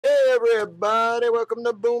everybody, welcome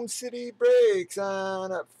to Boom City Breaks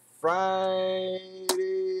on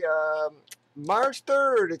Friday, March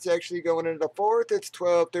 3rd. It's actually going into the 4th. It's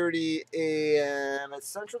 12:30 a.m. at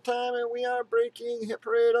Central Time, and we are breaking Hit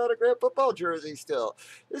Parade autograph football jerseys still.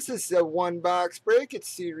 This is a one-box break. It's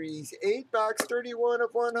Series 8, box 31 of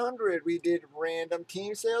 100. We did random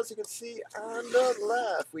team sales. You can see on the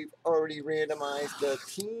left, we've already randomized the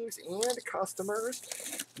teams and customers.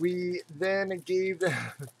 We then gave them...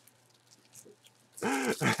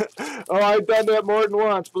 oh, I've done that more than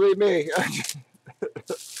once, believe me.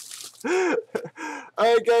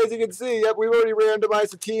 Alright guys, you can see, yep, we've already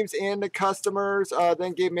randomized the teams and the customers,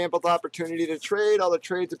 then gave them ample opportunity to trade. All the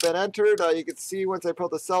trades have been entered. You can see once I pull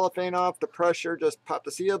the cellophane off, the pressure just popped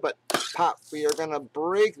the seal, but pop, we are going to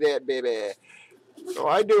break that baby. So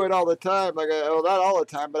I do it all the time, well, not all the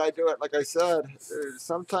time, but I do it, like I said.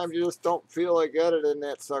 Sometimes you just don't feel like editing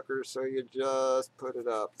that sucker, so you just put it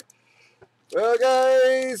up. Well,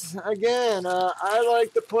 guys, again, I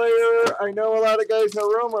like the player. I know a lot of guys in the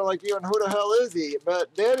room are like, who the hell is he?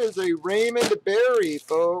 But that is a Raymond Berry,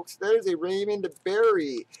 folks. That is a Raymond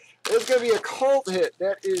Berry. There's going to be a cult hit.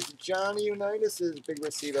 That is Johnny Unitas's big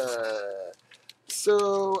receiver.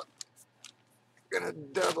 So, going to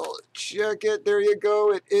double check it. There you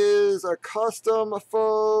go. It is a custom,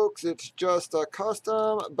 folks. It's just a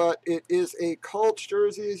custom, but it is a cult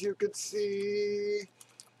jersey, as you can see.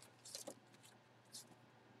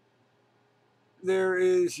 There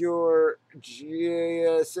is your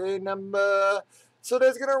GSA number. So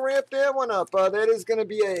that's going to ramp that one up. That is going to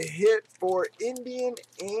be a hit for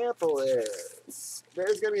Indianapolis.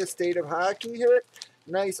 There's going to be a State of Hockey hit.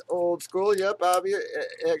 Nice old school. Yep,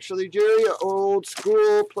 actually, Jerry, an old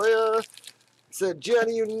school player. Said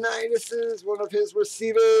Johnny Unitas is one of his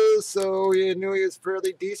receivers, so you knew he was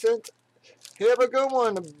fairly decent. Have a good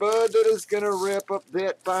one, bud. That is going to wrap up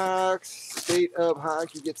that box. State of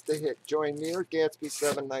Hockey gets the hit. Join me or Gatsby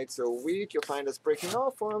 7 nights a week. You'll find us breaking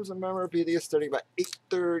all forms of memorabilia starting by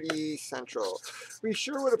 8:30 Central. We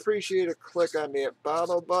sure would appreciate a click on that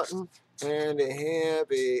bottle button, and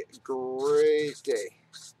have a great day.